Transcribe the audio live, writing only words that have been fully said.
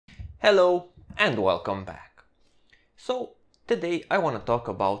Hello and welcome back. So today I want to talk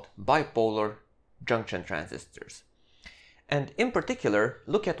about bipolar junction transistors and in particular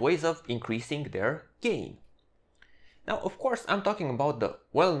look at ways of increasing their gain. Now of course I'm talking about the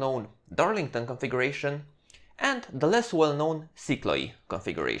well-known Darlington configuration and the less well-known Sziklai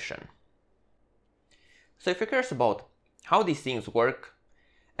configuration. So if you're curious about how these things work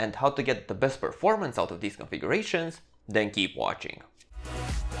and how to get the best performance out of these configurations, then keep watching.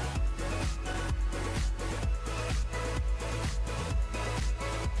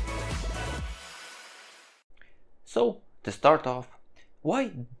 So, to start off,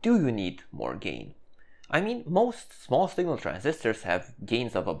 why do you need more gain? I mean, most small signal transistors have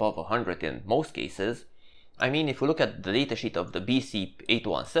gains of above 100 in most cases. I mean, if we look at the datasheet of the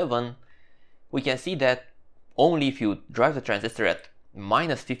BC817, we can see that only if you drive the transistor at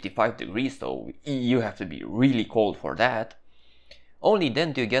minus 55 degrees, so you have to be really cold for that, only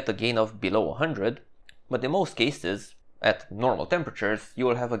then do you get a gain of below 100, but in most cases, at normal temperatures, you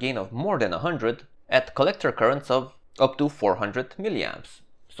will have a gain of more than 100 at collector currents of up to 400 milliamps.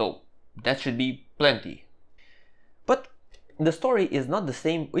 So that should be plenty. But the story is not the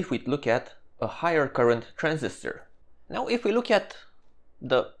same if we look at a higher current transistor. Now if we look at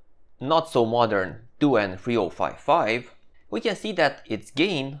the not so modern 2N3055, we can see that its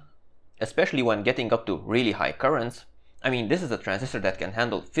gain, especially when getting up to really high currents, I mean this is a transistor that can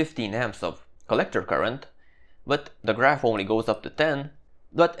handle 15 amps of collector current, but the graph only goes up to 10.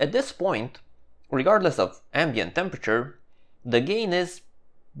 But at this point, regardless of ambient temperature, the gain is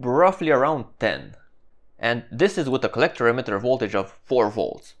roughly around 10. And this is with a collector emitter voltage of 4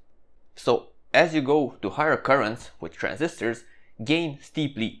 volts. So as you go to higher currents with transistors, gain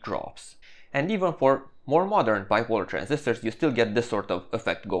steeply drops. And even for more modern bipolar transistors, you still get this sort of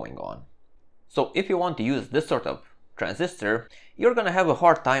effect going on. So if you want to use this sort of transistor, you're gonna have a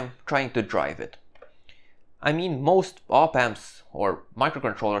hard time trying to drive it. I mean, most op-amps or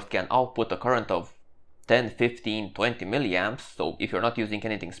microcontrollers can output a current of 10, 15, 20 milliamps, so if you're not using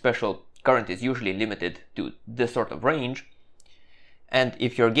anything special, current is usually limited to this sort of range. And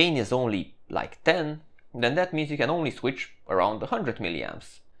if your gain is only like 10, then that means you can only switch around 100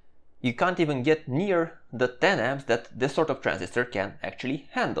 milliamps. You can't even get near the 10 amps that this sort of transistor can actually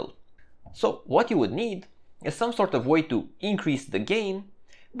handle. So what you would need is some sort of way to increase the gain,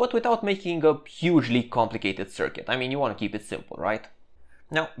 but without making a hugely complicated circuit. I mean, you want to keep it simple, right?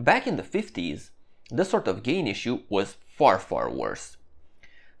 Now, back in the 50s, this sort of gain issue was far worse.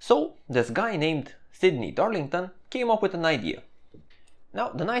 So, this guy named Sidney Darlington came up with an idea. Now,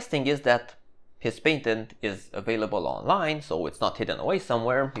 the nice thing is that his patent is available online, so it's not hidden away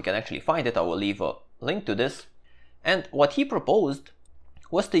somewhere. You can actually find it. I will leave a link to this. And what he proposed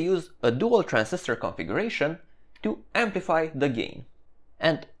was to use a dual transistor configuration to amplify the gain.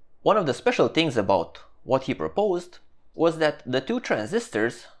 And one of the special things about what he proposed was that the two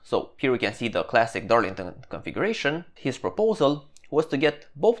transistors, so here we can see the classic Darlington configuration, his proposal was to get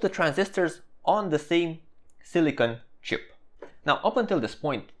both the transistors on the same silicon chip. Now up until this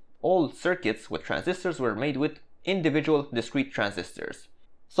point, all circuits with transistors were made with individual discrete transistors.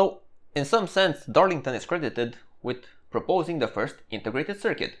 So in some sense, Darlington is credited with proposing the first integrated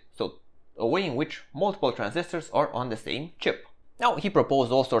circuit, so a way in which multiple transistors are on the same chip. Now he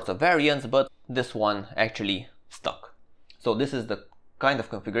proposed all sorts of variants, but this one actually stuck. So this is the kind of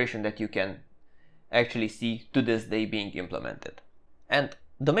configuration that you can actually see to this day being implemented. And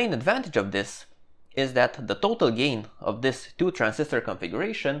the main advantage of this is that the total gain of this two transistor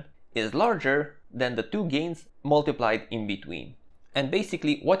configuration is larger than the two gains multiplied in between. And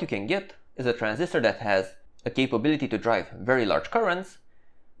basically what you can get is a transistor that has a capability to drive very large currents,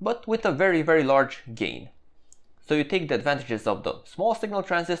 but with a very large gain. So you take the advantages of the small signal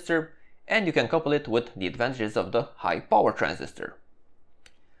transistor and you can couple it with the advantages of the high power transistor.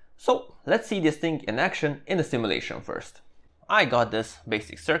 So let's see this thing in action in a simulation first. I got this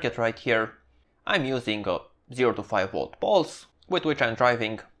basic circuit right here. I'm using a 0 to 5 volt pulse with which I'm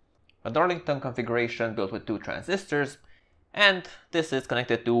driving a Darlington configuration built with two transistors, and this is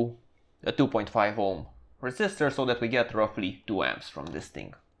connected to a 2.5 ohm resistor so that we get roughly 2 amps from this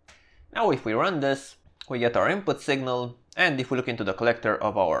thing. Now if we run this, we get our input signal, and if we look into the collector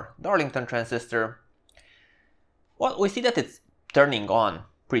of our Darlington transistor, well, we see that it's turning on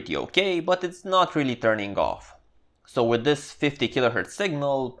pretty okay, but it's not really turning off. So with this 50 kHz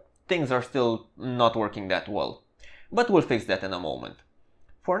signal, things are still not working that well. But we'll fix that in a moment.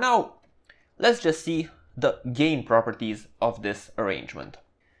 For now, let's just see the gain properties of this arrangement.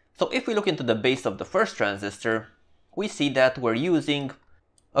 So if we look into the base of the first transistor, we see that we're using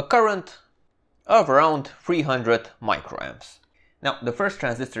a current of around 300 microamps. Now, the first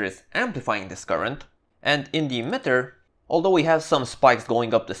transistor is amplifying this current, and in the emitter, although we have some spikes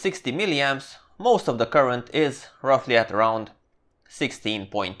going up to 60 milliamps, most of the current is roughly at around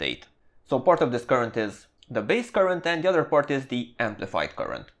 16.8. So part of this current is the base current and the other part is the amplified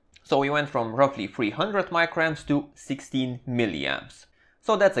current. So we went from roughly 300 microamps to 16 milliamps.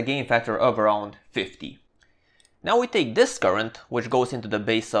 So that's a gain factor of around 50. Now we take this current, which goes into the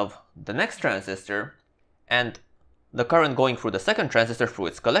base of the next transistor, and the current going through the second transistor through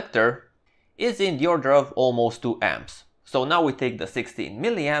its collector is in the order of almost 2 amps. So now we take the 16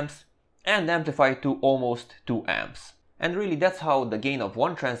 milliamps and amplify to almost 2 amps. And really that's how the gain of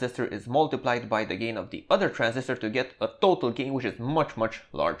one transistor is multiplied by the gain of the other transistor to get a total gain which is much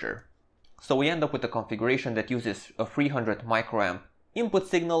larger. So we end up with a configuration that uses a 300 microamp input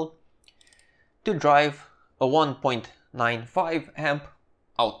signal to drive a 1.95 amp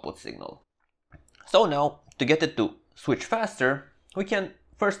output signal. So now, to get it to switch faster, we can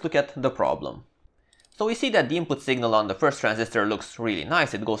first look at the problem. So we see that the input signal on the first transistor looks really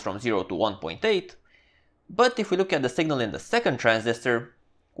nice, it goes from 0 to 1.8. But if we look at the signal in the second transistor,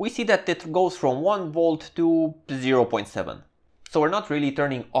 we see that it goes from 1 volt to 0.7. So we're not really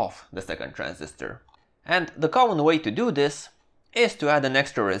turning off the second transistor. And the common way to do this is to add an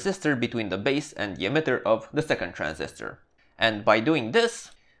extra resistor between the base and the emitter of the second transistor. And by doing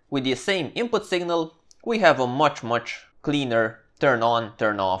this, with the same input signal, we have a much cleaner turn on,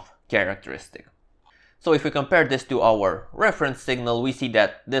 turn off characteristic. So if we compare this to our reference signal, we see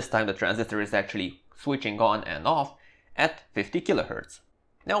that this time the transistor is actually switching on and off at 50 kHz.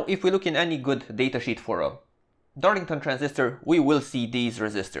 Now if we look in any good datasheet for a Darlington transistor, we will see these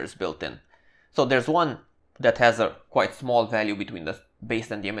resistors built in. So there's one that has a quite small value between the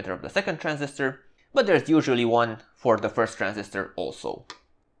base and the emitter of the second transistor, but there's usually one for the first transistor also.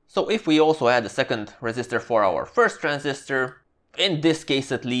 So if we also add a second resistor for our first transistor, in this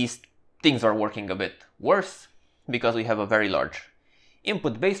case at least, things are working a bit worse, because we have a very large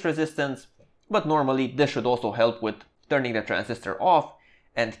input base resistance, but normally this should also help with turning the transistor off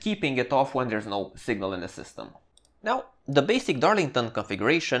and keeping it off when there's no signal in the system. Now, the basic Darlington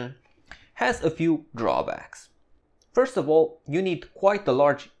configuration has a few drawbacks. First of all, you need quite a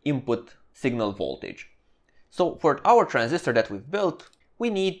large input signal voltage. So for our transistor that we've built, we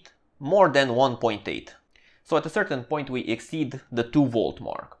need more than 1.8. So at a certain point we exceed the 2 volt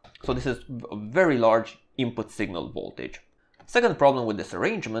mark. So this is a very large input signal voltage. Second problem with this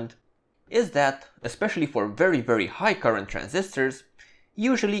arrangement is that, especially for very high current transistors,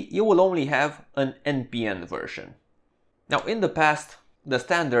 usually you will only have an NPN version. Now in the past, the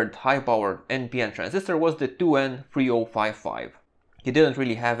standard high-power NPN transistor was the 2N3055. You didn't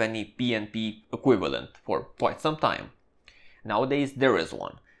really have any PNP equivalent for quite some time. Nowadays there is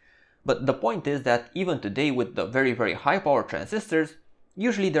one. But the point is that even today with the very high-power transistors,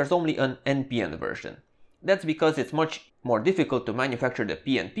 usually there's only an NPN version. That's because it's much more difficult to manufacture the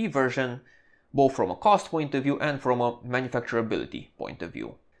PNP version, both from a cost point of view and from a manufacturability point of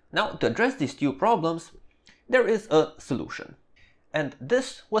view. Now, to address these two problems, there is a solution. And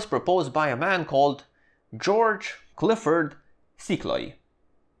this was proposed by a man called George Clifford Sziklai.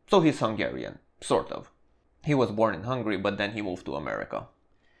 So he's Hungarian, sort of. He was born in Hungary, but then he moved to America.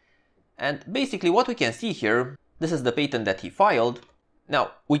 And basically what we can see here, this is the patent that he filed.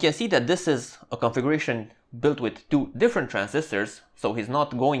 Now, we can see that this is a configuration built with 2 different transistors, so he's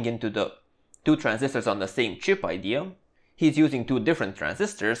not going into the 2 transistors on the same chip idea. He's using 2 different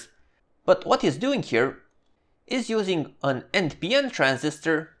transistors, but what he's doing here is using an NPN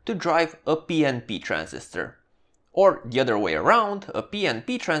transistor to drive a PNP transistor. Or the other way around, a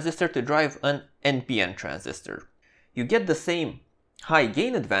PNP transistor to drive an NPN transistor. You get the same high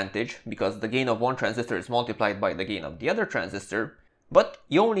gain advantage because the gain of one transistor is multiplied by the gain of the other transistor, but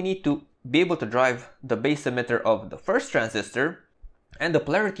you only need to be able to drive the base emitter of the first transistor, and the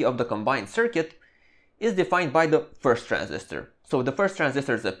polarity of the combined circuit is defined by the first transistor. So if the first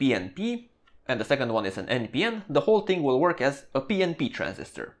transistor is a PNP and the second one is an NPN, the whole thing will work as a PNP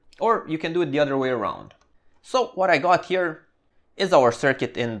transistor. Or you can do it the other way around. So what I got here is our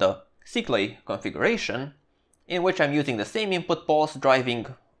circuit in the Sziklai configuration, in which I'm using the same input pulse driving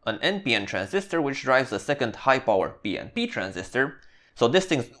an NPN transistor which drives a second high power PNP transistor. So this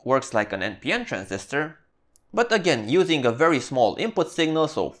thing works like an NPN transistor, but again using a very small input signal,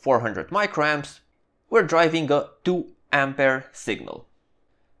 so 400 microamps, we're driving a 2 ampere signal.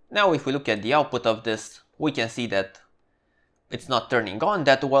 Now if we look at the output of this, we can see that it's not turning on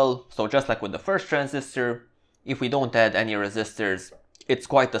that well, so just like with the first transistor, if we don't add any resistors, it's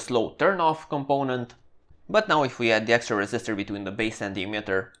quite a slow turn off component. But now if we add the extra resistor between the base and the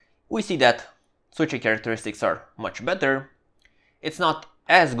emitter, we see that switching characteristics are much better, It's not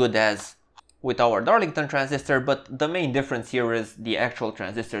as good as with our Darlington transistor, but the main difference here is the actual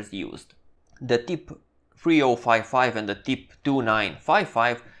transistors used. The tip 3055 and the tip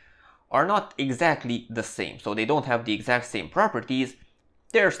 2955 are not exactly the same, so they don't have the exact same properties,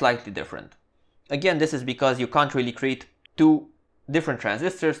 they're slightly different. Again, this is because you can't really create two different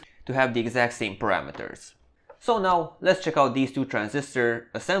transistors to have the exact same parameters. So now let's check out these two transistor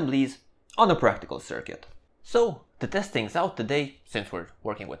assemblies on a practical circuit. So to test things out today, since we're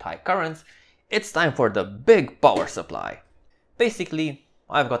working with high currents, it's time for the big power supply. Basically,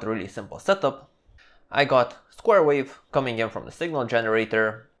 I've got a really simple setup. I got square wave coming in from the signal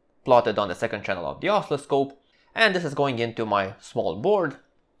generator, plotted on the second channel of the oscilloscope, and this is going into my small board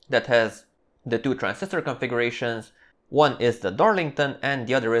that has the two transistor configurations. One is the Darlington and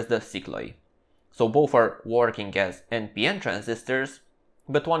the other is the Sziklai. So both are working as NPN transistors,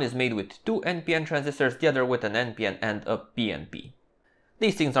 but one is made with two NPN transistors, the other with an NPN and a PNP.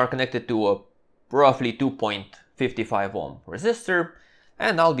 These things are connected to a roughly 2.55 ohm resistor,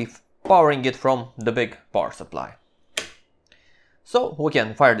 and I'll be powering it from the big power supply. So we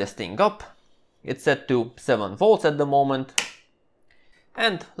can fire this thing up. It's set to 7 volts at the moment.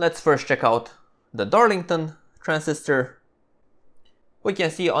 And let's first check out the Darlington transistor. We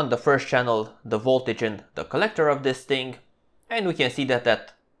can see on the first channel the voltage in the collector of this thing, and we can see that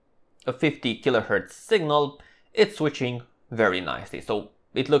at a 50 kilohertz signal, it's switching very nicely. So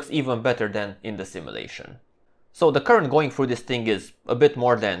it looks even better than in the simulation. So the current going through this thing is a bit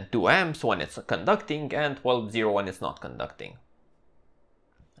more than 2 amps when it's conducting, and well, 0 when it's not conducting.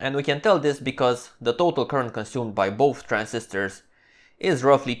 And we can tell this because the total current consumed by both transistors is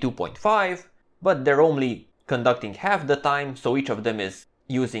roughly 2.5, but they're only conducting half the time, so each of them is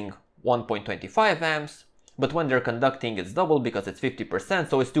using 1.25 amps, but when they're conducting it's double because it's 50%,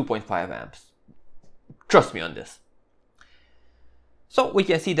 so it's 2.5 amps. Trust me on this. So we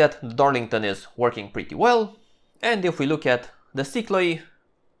can see that the Darlington is working pretty well, and if we look at the Sziklai,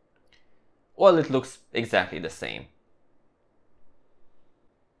 well, it looks exactly the same.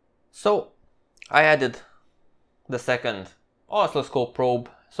 So I added the second oscilloscope probe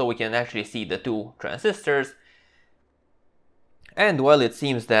so we can actually see the two transistors, and well, it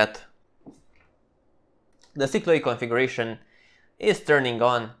seems that the Sziklai configuration is turning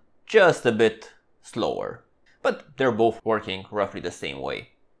on just a bit slower, but they're both working roughly the same way.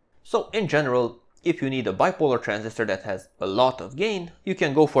 So in general, if you need a bipolar transistor that has a lot of gain, you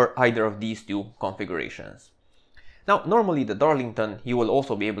can go for either of these two configurations. Now, normally the Darlington you will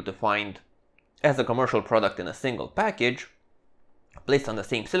also be able to find as a commercial product in a single package, placed on the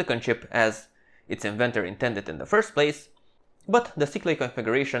same silicon chip as its inventor intended in the first place, but the Sziklai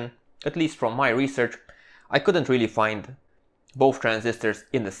configuration, at least from my research, I couldn't really find both transistors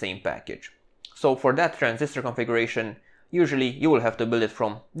in the same package. So for that transistor configuration, usually you will have to build it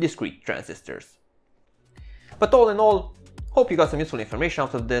from discrete transistors. But all in all, hope you got some useful information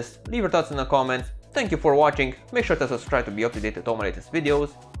out of this. Leave your thoughts in the comments. Thank you for watching, make sure to subscribe to be up to date with all my latest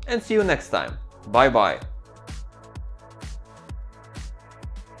videos, and see you next time. Bye bye.